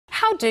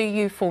do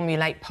you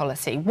formulate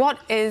policy? What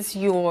is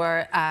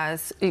your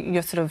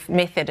sort of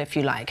method, if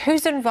you like?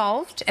 Who's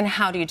involved and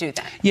how do you do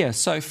that? Yeah,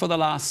 so for the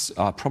last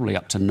probably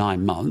up to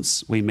 9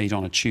 months, we meet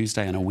on a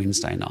Tuesday and a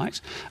Wednesday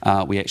night.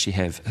 We actually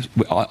have,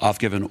 I've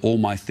given all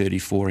my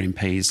 34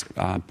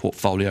 MPs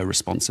portfolio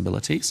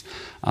responsibilities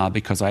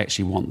because I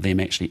actually want them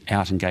actually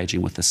out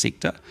engaging with the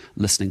sector,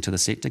 listening to the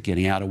sector,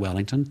 getting out of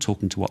Wellington,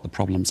 talking to what the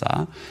problems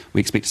are.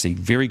 We expect to see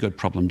very good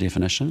problem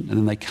definition, and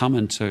then they come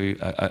into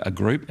a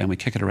group and we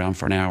kick it around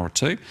for an hour or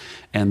two,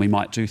 and we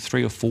might do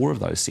 3 or 4 of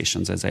those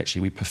sessions as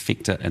actually we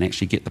perfect it and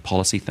actually get the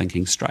policy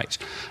thinking straight.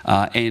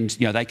 And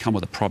you know, they come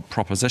with a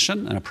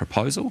proposition and a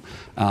proposal.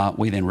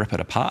 We then rip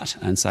it apart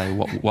and say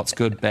what's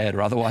good, bad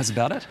or otherwise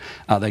about it.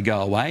 They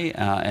go away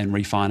and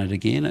refine it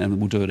again, and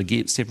we'll do it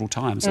again several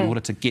times in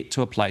order to get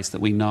to a place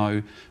that we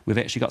know we've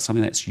actually got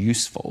something that's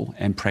useful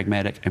and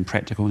pragmatic and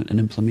practical and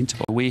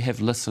implementable. We have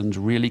listened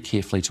really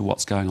carefully to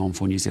what's going on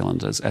for New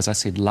Zealanders. As I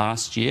said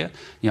last year,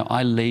 you know,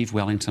 I leave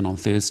Wellington on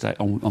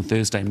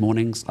Thursday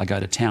mornings. I go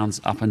to towns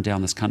up and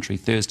down this country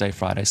Thursday,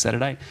 Friday,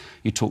 Saturday.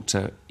 You talk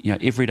to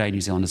everyday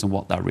New Zealanders and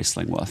what they're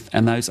wrestling with,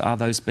 and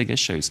those big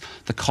issues.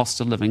 The cost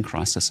of living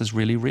crisis is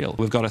really real.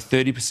 We've got a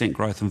 30%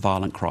 growth in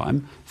violent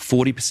crime,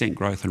 40%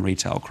 growth in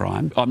retail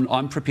crime.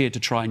 I'm prepared to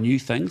try new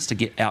things to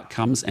get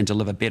outcomes and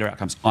deliver better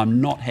outcomes.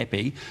 I'm not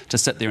happy to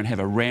sit there and have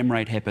a ram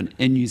raid happen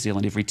in New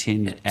Zealand every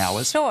 10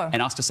 hours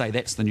and us to say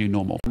that's the new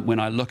normal. When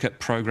I look at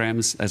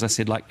programs, as I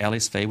said, like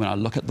LSV, when I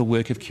look at the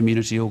work of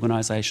community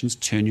organisations,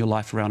 Turn Your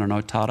Life Around in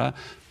Otara,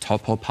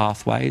 Taupo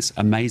Pathways,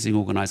 amazing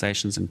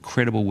organisations,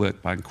 incredible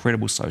work by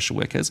incredible social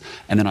workers,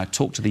 and then I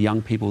talk to the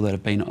young people that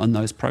have been in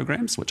those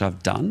programs, which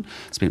I've done,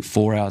 spent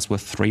 4 hours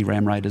with 3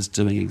 ram raiders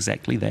doing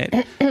exactly that.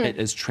 It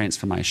is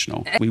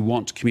transformational. We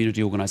want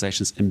community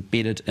organisations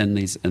embedded in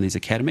these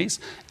academies,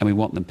 and we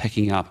want them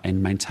picking up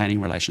and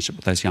maintaining relationship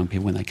with those young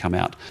people when they come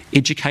out.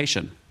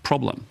 Education.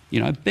 Problem,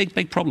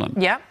 big problem.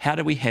 Yeah. How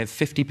do we have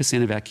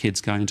 50% of our kids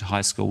going to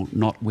high school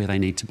not where they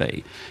need to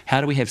be?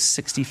 How do we have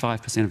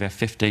 65% of our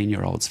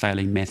 15-year-olds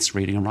failing maths,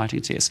 reading and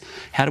writing tests?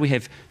 How do we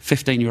have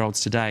 15-year-olds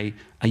today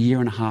a year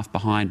and a half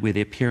behind where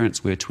their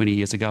parents were 20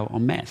 years ago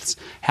on maths?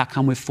 How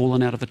come we've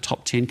fallen out of the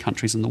top 10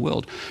 countries in the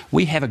world?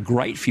 We have a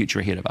great future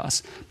ahead of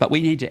us, but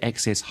we need to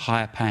access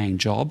higher paying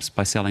jobs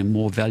by selling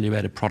more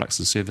value-added products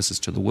and services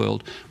to the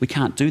world. We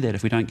can't do that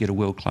if we don't get a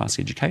world-class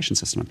education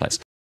system in place.